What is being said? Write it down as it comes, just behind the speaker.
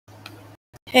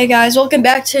Hey guys, welcome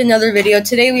back to another video.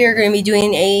 Today we are going to be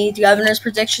doing a governor's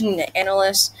prediction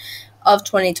analyst of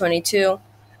 2022.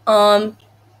 Some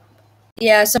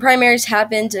primaries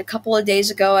happened a couple of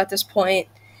days ago at this point,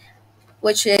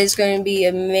 which is going to be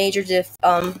a major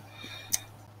whatchamacallit,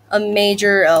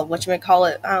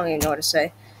 I don't even know what to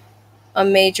say, a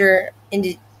major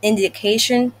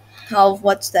indication of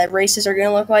what that races are going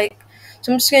to look like.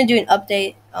 So I'm just going to do an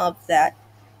update of that.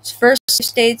 So first,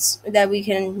 states that we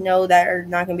can know that are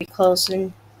not going to be close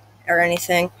or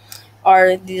anything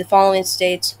are the following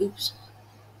states.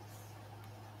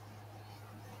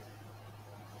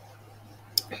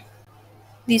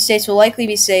 These states will likely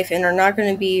be safe and are not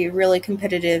going to be really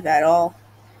competitive at all.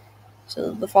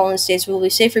 So the following states will be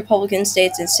safe Republican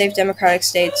states and safe Democratic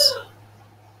states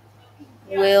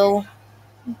will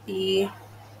be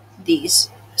these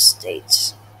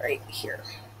states right here.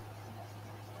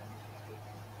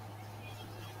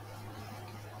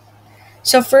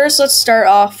 So first, let's start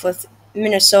off with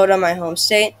Minnesota, my home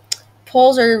state.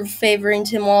 Polls are favoring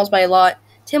Tim Walz by a lot.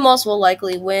 Tim Walz will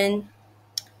likely win,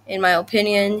 in my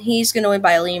opinion. He's going to win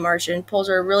by a lean margin. Polls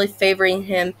are really favoring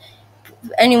him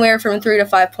anywhere from 3 to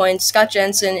 5 points. Scott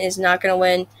Jensen is not going to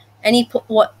win.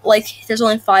 There's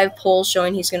only 5 polls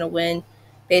showing he's going to win,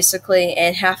 basically,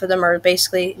 and half of them are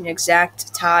basically an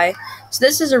exact tie. So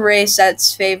this is a race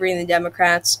that's favoring the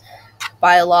Democrats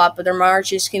by a lot, but their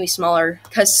margins can be smaller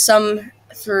because some of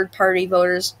the third party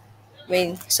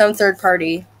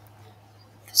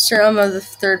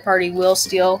will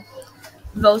steal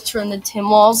votes from the Tim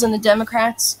Walz and the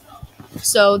Democrats.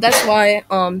 So that's why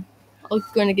I'm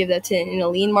going to give that to in a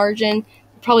lean margin.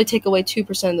 Probably take away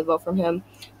 2% of the vote from him.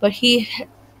 But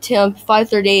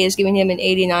 538 is giving him an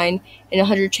 89 and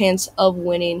 100 chance of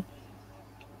winning.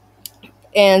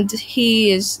 And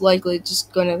he is likely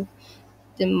just going to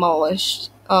demolish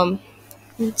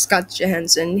Scott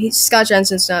Jensen. Scott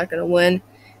Jensen's not going to win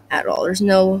at all. There's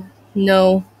nothing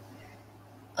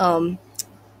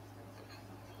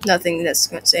that's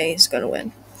going to say he's going to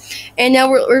win. And now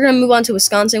we're going to move on to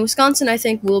Wisconsin. Wisconsin, I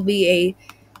think, will be a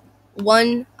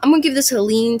one. I'm going to give this a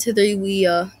lean to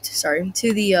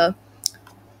the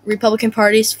Republican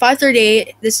parties.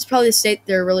 538. This is probably the state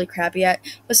they're really crappy at.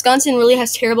 Wisconsin really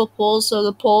has terrible polls, so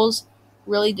the polls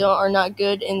really are not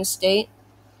good in the state.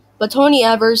 But Tony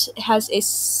Evers has a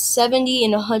 70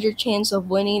 and 100 chance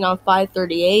of winning on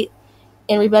 538,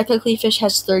 and Rebecca Kleefisch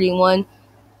has 31,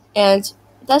 and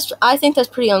I think that's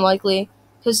pretty unlikely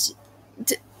because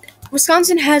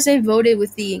Wisconsin hasn't voted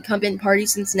with the incumbent party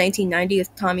since 1990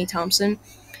 with Tommy Thompson,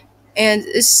 and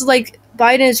this is like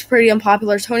Biden is pretty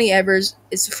unpopular. Tony Evers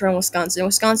is from Wisconsin.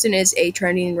 Wisconsin is a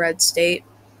trending red state,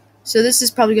 so this is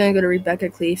probably going to go to Rebecca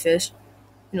Kleefisch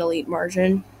in a lead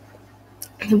margin.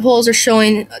 The polls are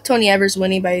showing Tony Evers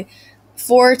winning by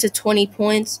 4 to 20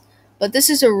 points, but this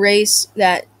is a race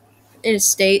that in a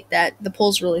state that the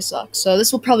polls really suck. So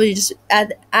this will probably just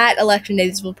at election day.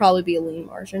 This will probably be a lean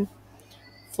margin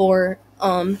for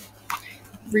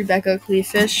Rebecca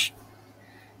Kleefisch.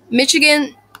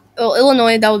 Michigan,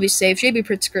 Illinois, that would be safe. J.B.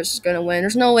 Pritzker is going to win.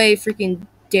 There's no way freaking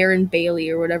Darren Bailey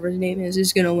or whatever his name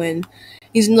is going to win.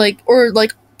 He's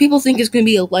people think it's going to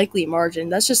be a likely margin.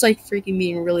 That's just freaking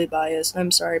being really biased. I'm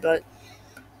sorry, but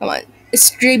come on. It's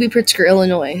J.B. Pritzker,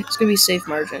 Illinois. It's going to be a safe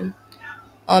margin.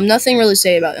 Nothing really to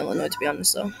say about Illinois, to be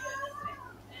honest, though.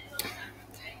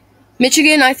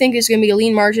 Michigan, I think, is going to be a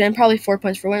lean margin, probably 4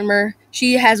 points for Whitmer.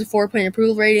 She has a 4-point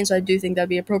approval rating, so I do think that'd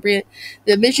be appropriate.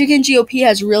 The Michigan GOP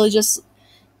has really just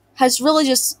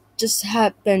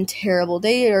been terrible.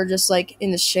 They are just in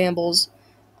the shambles.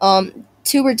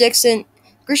 Tuber Dixon,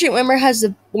 Christian Whitmer has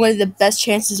one of the best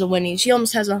chances of winning. She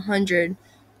almost has 100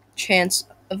 chance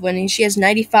of winning. She has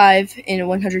 95 and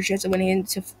 100 chance of winning,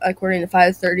 according to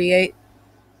 538.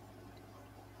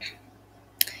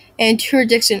 And Tuber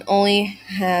Dixon only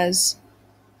has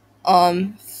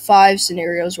 5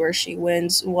 scenarios where she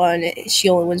wins one. She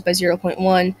only wins by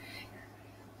 0.1.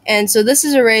 And so this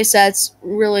is a race that's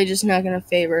really just not going to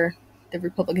favor the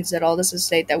Republicans at all. This is a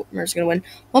state that Whitmer's going to win.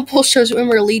 One poll shows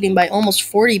Whitmer leading by almost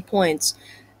 40 points.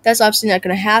 That's obviously not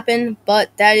going to happen, but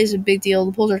that is a big deal.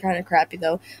 The polls are kind of crappy,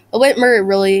 though. But Whitmer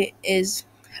really is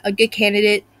a good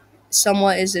candidate.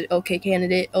 Somewhat is an okay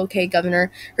candidate, okay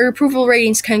governor. Her approval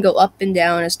ratings can go up and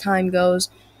down as time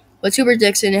goes. But Tuber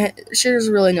Dixon, there's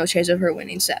really no chance of her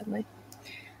winning, sadly.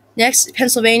 Next,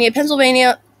 Pennsylvania.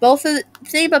 The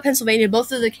thing about Pennsylvania,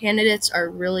 both of the candidates are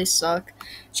really suck.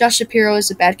 Josh Shapiro is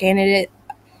a bad candidate,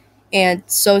 and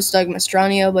so is Doug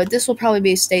Mastriano. But this will probably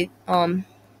be a state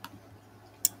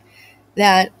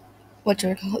that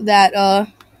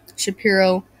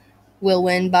Shapiro will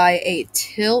win by a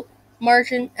tilt.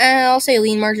 margin, and I'll say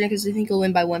lean margin because I think he'll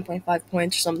win by 1.5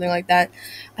 points or something like that.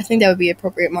 I think that would be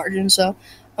appropriate margin. So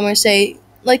I'm gonna say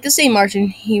like the same margin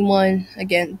he won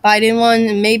again. Biden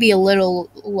won, maybe a little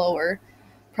lower,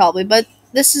 probably, but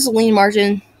this is a lean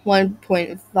margin,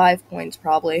 1.5 points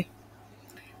probably.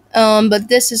 But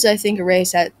this is, I think, a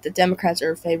race that the Democrats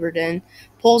are favored in.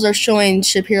 Polls are showing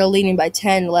Shapiro leading by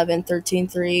 10, 11, 13,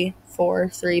 3, 4,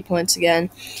 3 points again.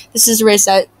 This is a race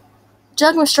that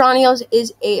Doug Mastriano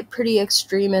is a pretty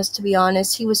extremist, to be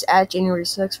honest. He was at January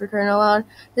 6th for crying out loud.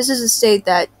 This is a state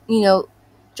that,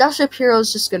 Josh Shapiro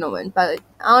is just going to win. But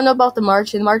I don't know about the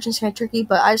margin. The margin's kind of tricky,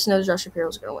 but I just know Josh Shapiro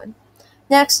is going to win.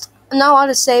 Next, I'm not a lot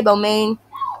to say about Maine.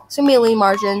 It's going to be a lean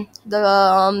margin.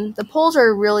 The polls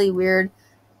are really weird.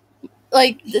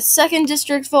 Like, the 2nd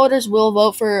district voters will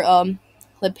vote for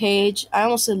LePage. I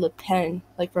almost said Le Pen,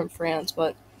 like from France,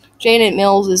 but Janet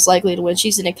Mills is likely to win.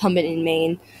 She's an incumbent in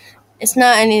Maine. It's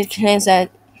not any chance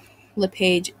that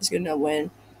LePage is going to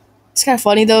win. It's kind of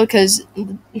funny, though, because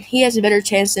he has a better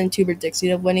chance than Tuber Dixie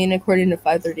of winning, according to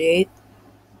 538.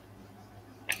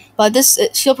 But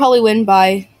she'll probably win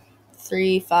by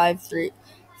 3 to 5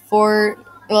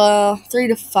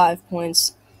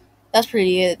 points. That's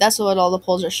pretty it. That's what all the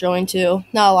polls are showing, too.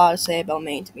 Not a lot to say about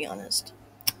Maine, to be honest.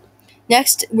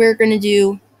 Next, we're going to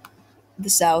do the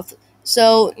South.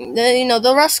 So,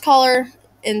 the rust color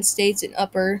in states and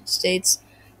upper states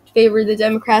favor the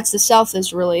Democrats. The South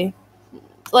is really,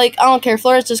 I don't care.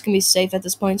 Florida's just going to be safe at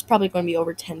this point. It's probably going to be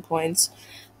over 10 points.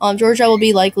 Georgia will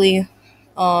be likely.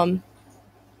 So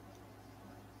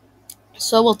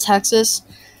will Texas.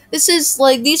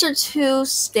 These are two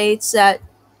states that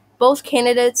both of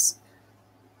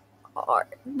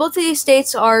these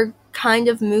states are kind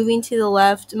of moving to the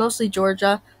left, mostly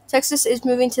Georgia. Texas is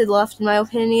moving to the left, in my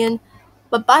opinion,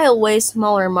 but by a way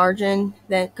smaller margin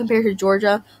than compared to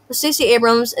Georgia. But Stacey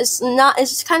Abrams is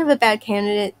kind of a bad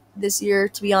candidate this year,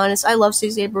 to be honest. I love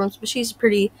Stacey Abrams, but she's a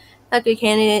pretty not good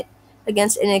candidate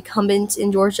against an incumbent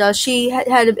in Georgia. She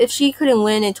had if she couldn't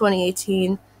win in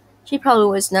 2018, she probably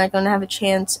was not going to have a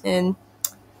chance in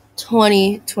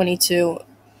 2022.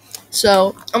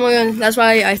 So that's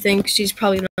why I think she's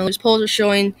probably going to lose. Polls are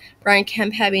showing Brian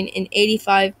Kemp having an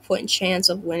 85-point chance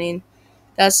of winning.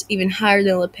 That's even higher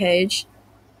than LePage.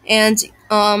 And,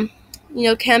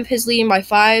 Kemp is leading by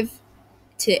 5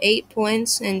 to 8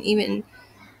 points and even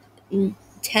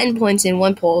 10 points in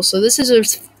one poll. So this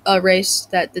is a race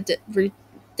that the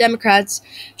Democrats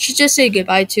should just say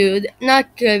goodbye to.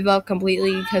 Not give up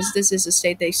completely, because this is a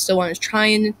state they still want to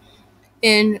try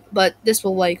in, but this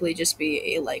will likely just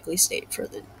be a likely state for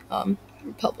the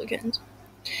Republicans.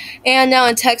 And now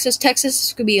in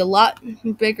Texas could be a lot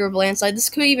bigger of a landslide.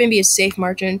 This could even be a safe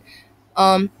margin.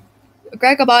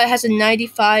 Greg Abbott has a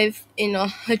 95 in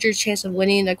 100 chance of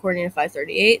winning, according to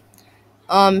 538.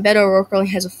 Beto O'Rourke only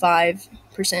has a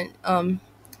 5%,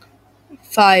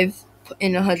 5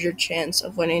 in 100 chance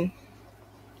of winning.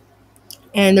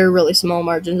 And they're really small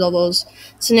margins, all those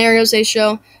scenarios they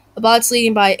show. Abbott's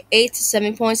leading by 8 to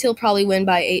 7 points. He'll probably win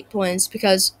by 8 points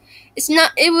because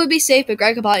it would be safe, but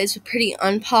Greg Abbott is a pretty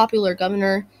unpopular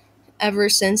governor ever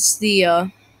since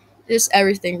just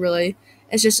everything really.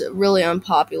 It's just really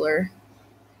unpopular.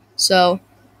 So,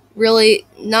 really,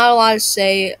 not a lot to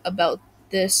say about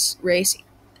this race,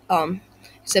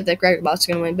 except that Greg Abbott's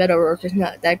going to win. Beto O'Rourke is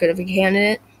not that good of a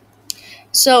candidate.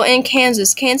 So, in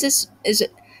Kansas is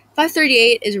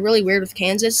 538 is really weird with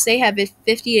Kansas. They have it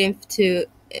 50-50.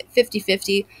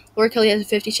 Laura Kelly has a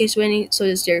 50 chance of winning, so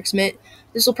does Derek Schmidt.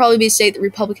 This will probably be a state that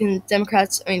Republicans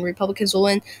will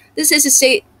win. This is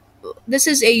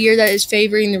a year that is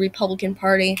favoring the Republican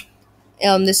Party,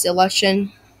 this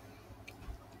election.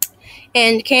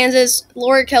 And Kansas,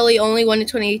 Laura Kelly only won in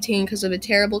 2018 because of a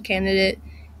terrible candidate,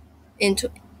 and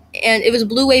it was a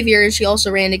blue wave year, and she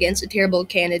also ran against a terrible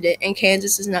candidate, and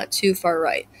Kansas is not too far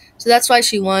right. So that's why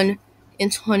she won in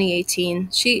 2018.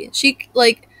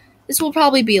 This will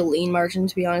probably be a lean margin,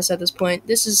 to be honest, at this point.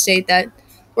 This is a state that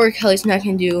Laura Kelly's not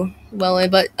going to do well in,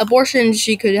 but abortion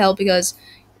she could help because,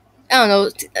 I don't know,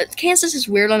 Kansas is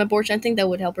weird on abortion. I think that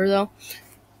would help her, though.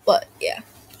 But, yeah.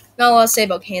 Not a lot to say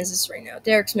about Kansas right now.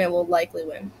 Derek Schmidt will likely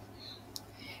win.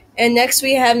 And next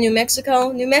we have New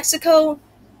Mexico. New Mexico,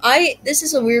 this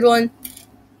is a weird one.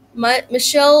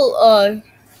 Michelle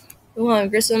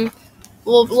Grissom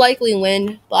will likely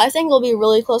win, but I think it'll be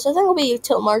really close. I think it'll be a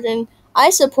tilt margin. I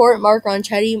support Mark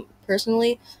Ronchetti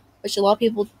personally, which a lot of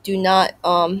people do not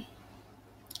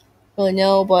really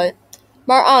know, but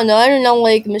I don't know,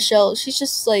 Michelle, she's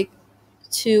just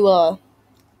too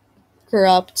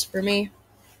corrupt for me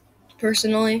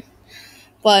personally.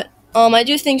 But I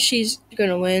do think she's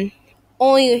gonna win.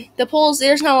 only the polls.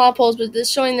 There's not a lot of polls, but this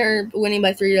showing they're winning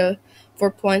by 3 to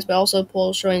 4 points. But also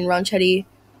polls showing Ronchetti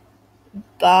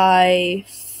by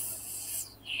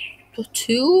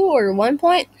 2 or 1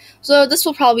 point. So this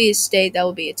will probably be a state that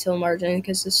will be a tilt margin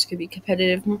because this could be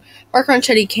competitive. Mark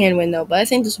Ronchetti can win though, but I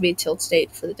think this will be a tilt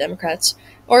state for the Democrats,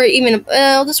 or even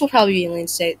this will probably be a lean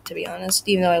state, to be honest.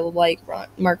 Even though I like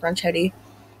Mark Ronchetti.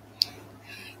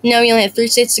 Now we only have 3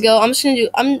 states to go.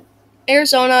 I'm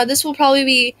Arizona. This will probably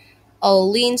be a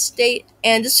lean state,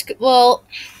 and this will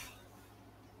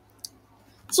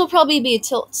probably be a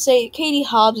tilt state. Katie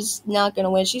Hobbs is not gonna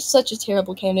win. She's such a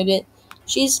terrible candidate.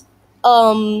 She's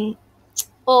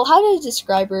well, how do I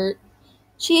describe her?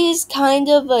 She's kind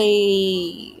of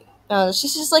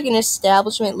she's just like an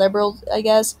establishment liberal, I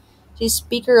guess. She's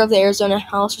Speaker of the Arizona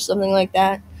House or something like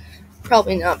that.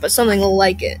 Probably not, but something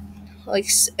like it. Like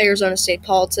Arizona state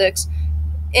politics.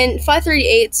 And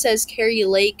 538 says Carrie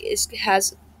Lake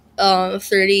has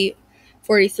 43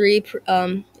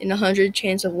 in 100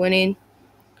 chance of winning.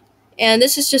 And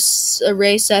this is just a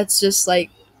race that's just like,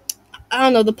 I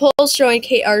don't know, the polls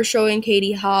are showing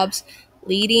Katie Hobbs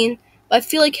leading, but I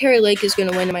feel like Carrie Lake is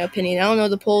going to win, in my opinion. I don't know,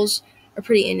 the polls are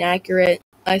pretty inaccurate,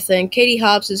 I think. Katie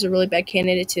Hobbs is a really bad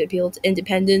candidate to appeal to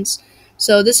independents,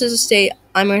 so this is a state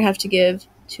I'm going to have to give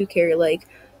to Carrie Lake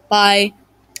by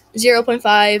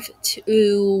 0.5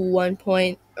 to 1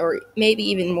 point, or maybe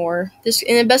even more. This,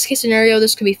 in the best case scenario,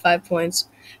 this could be 5 points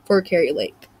for Carrie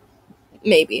Lake.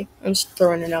 Maybe. I'm just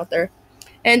throwing it out there.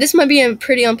 And this might be a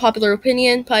pretty unpopular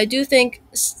opinion, but I do think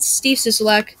Steve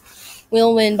Sisolak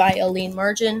will win by a lean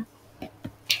margin.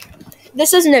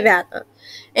 This is Nevada,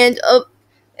 and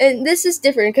this is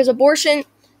different because abortion.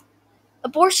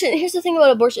 Here's the thing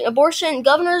about abortion.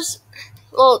 Governors,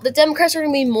 well, the Democrats are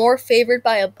going to be more favored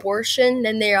by abortion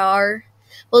than they are.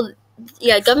 Well,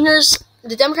 yeah, governors.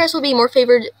 The Democrats will be more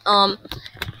favored.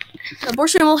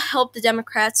 Abortion will help the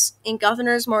Democrats in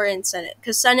governors more in Senate,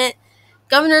 because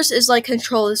governors is like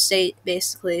control the state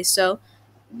basically. So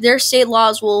their state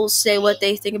laws will say what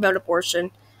they think about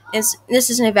abortion. And this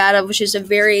is Nevada, which is a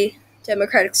very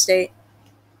Democratic state.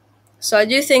 So I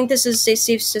do think this is state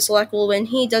Steve Sisolak will win.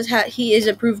 He is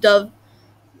approved of,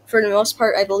 for the most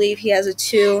part. I believe he has a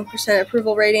 2%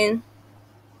 approval rating.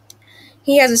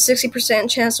 He has a 60%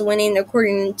 chance of winning,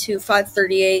 according to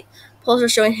 538. Polls are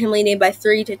showing him leading by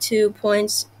 3 to 2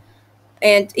 points,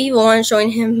 and Evil One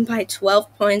showing him by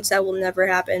 12 points. That will never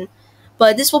happen.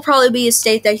 But this will probably be a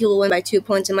state that he will win by 2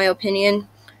 points, in my opinion.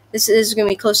 This is going to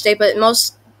be a close state, but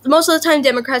most of the time,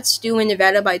 Democrats do win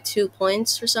Nevada by 2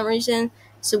 points for some reason.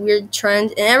 It's a weird trend,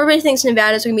 and everybody thinks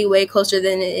Nevada is going to be way closer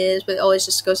than it is, but it always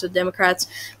just goes to the Democrats.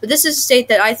 But this is a state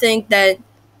that I think that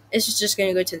is just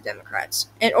going to go to the Democrats.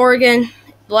 And Oregon,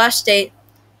 the last state,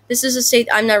 this is a state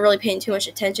I'm not really paying too much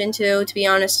attention to be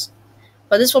honest.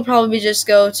 But this will probably just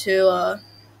go to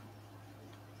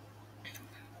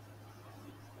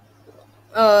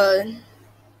I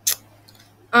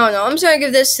don't know. I'm just gonna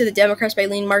give this to the Democrats by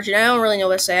lean margin. I don't really know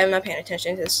what to say. I'm not paying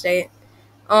attention to the state.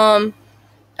 I'm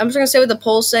just gonna say what the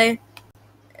polls say,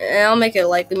 and I'll make it a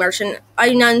likely margin. I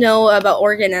do not know about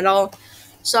Oregon at all,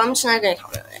 so I'm just not gonna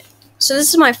comment on it. So this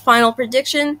is my final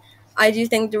prediction. I do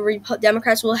think the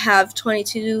Democrats will have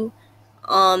 22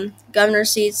 governor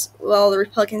seats, while the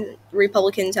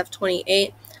Republicans have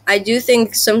 28. I do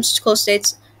think some close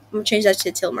states. I'm gonna change that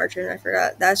to tilt margin. I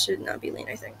forgot that should not be lean,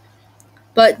 I think.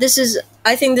 But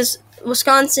I think this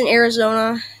Wisconsin,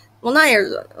 Arizona. Well, not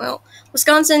Arizona. Well,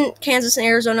 Wisconsin, Kansas, and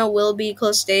Arizona will be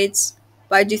close states.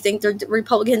 But I do think the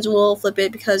Republicans will flip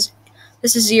it because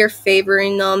this is year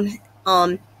favoring them.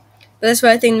 But that's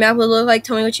what I think the map would look like.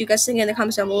 Tell me what you guys think in the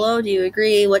comments down below. Do you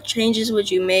agree? What changes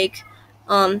would you make?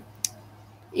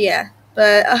 Yeah.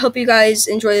 But I hope you guys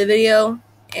enjoy the video,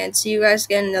 and see you guys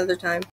again another time.